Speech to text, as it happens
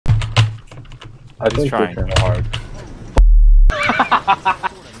He's trying hard.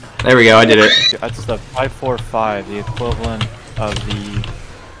 There we go, I did it. That's the 545, the equivalent of the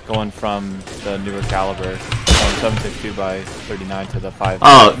going from the newer caliber, from 7.62 by 39 to the 5.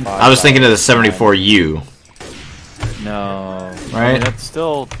 Oh, I was thinking of the 74U. No, right? I mean, that's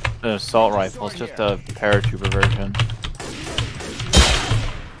still an assault rifle. It's just a paratrooper version.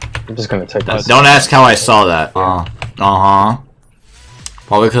 I'm just gonna take this. Don't ask how I saw that.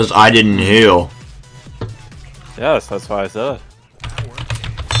 Probably because I didn't heal. Yes, that's why I said it.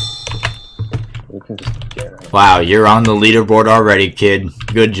 Wow, you're on the leaderboard already, kid.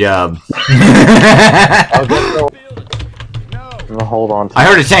 Good job. I'll get the... Hold on. I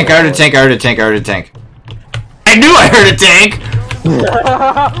heard a tank, I heard a tank, I heard a tank, I heard a tank. I knew I heard a tank!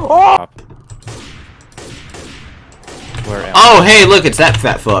 Oh! Oh, hey, look, it's that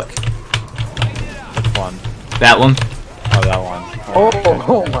fat fuck. Which one? That one. Oh, that one.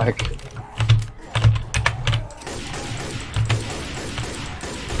 Oh my god.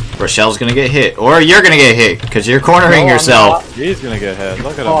 Rochelle's gonna get hit, or you're gonna get hit, because you're cornering yourself. He's gonna get hit.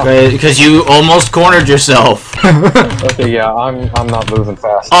 Look at him. Because you almost cornered yourself. Okay, yeah, I'm not moving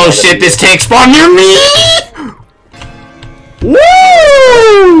fast. Oh shit, this tank spawned near me! Woo!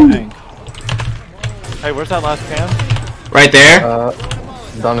 Hey, where's that last can? Right there.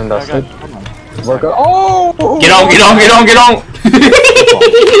 Done and dusted. Work out. Oh! Get on, get on, get on, get on!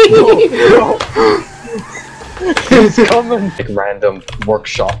 He's coming. Like random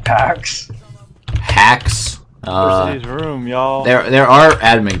workshop packs. Hacks? University's room, y'all. There are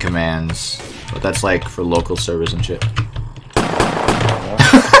admin commands, but that's like for local servers and shit.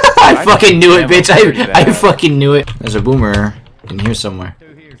 I fucking knew it, bitch. I fucking knew it. There's a boomer in here somewhere.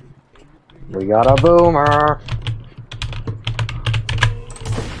 We got a boomer.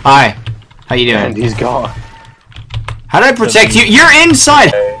 Hi. How you doing? And he's gone. How did I protect you? You're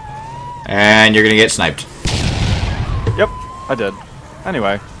inside! And you're gonna get sniped. Yep, I did.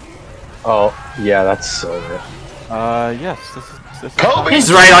 Anyway. Oh, yeah, that's over. Yes, this is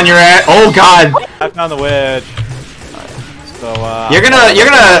He's right on your ass. Oh god. I found the wedge. So, You're gonna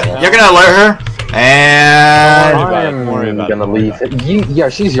alert her. And I'm gonna leave it. Yeah,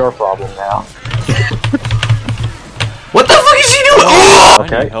 she's your problem now. What the fuck is she doing? Oh!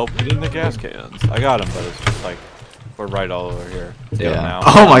 I need help getting the gas cans. I got him, but it's just like we're right all over here. Yeah.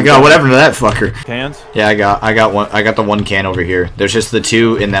 Oh my god, whatever to that fucker. Cans? Yeah, I got one. I got the one can over here. There's just the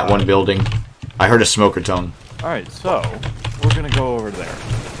two in that one building. I heard a smoker tone. All right, so we're gonna go over there.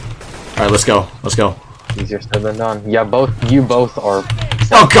 All right, let's go. Let's go. Easier said than done. Yeah, you both are.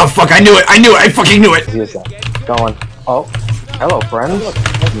 Oh god, fuck! I knew it! I knew it! I fucking knew it! Going. Oh, hello, friends.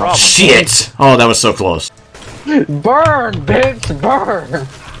 No Shit! Oh, that was so close. Burn, bitch, burn!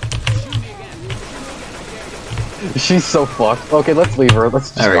 She's so fucked. Okay, let's leave her. Let's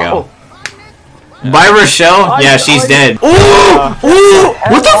just There we go. Yeah. By Rochelle? Yeah, she's dead. Ooh! Ooh!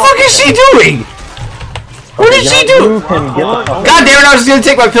 What the fuck is she doing? What did she do? God damn it, I was just gonna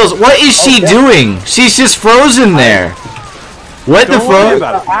take my pills. What is she doing? She's just frozen there. What the fuck?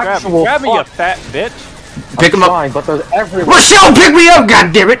 Grab me, you fat bitch. Pick him up. Fine, but there's everywhere. Rochelle, pick me up,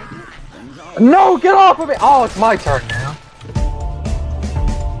 god damn it! No, get off of me! Oh, it's my turn now.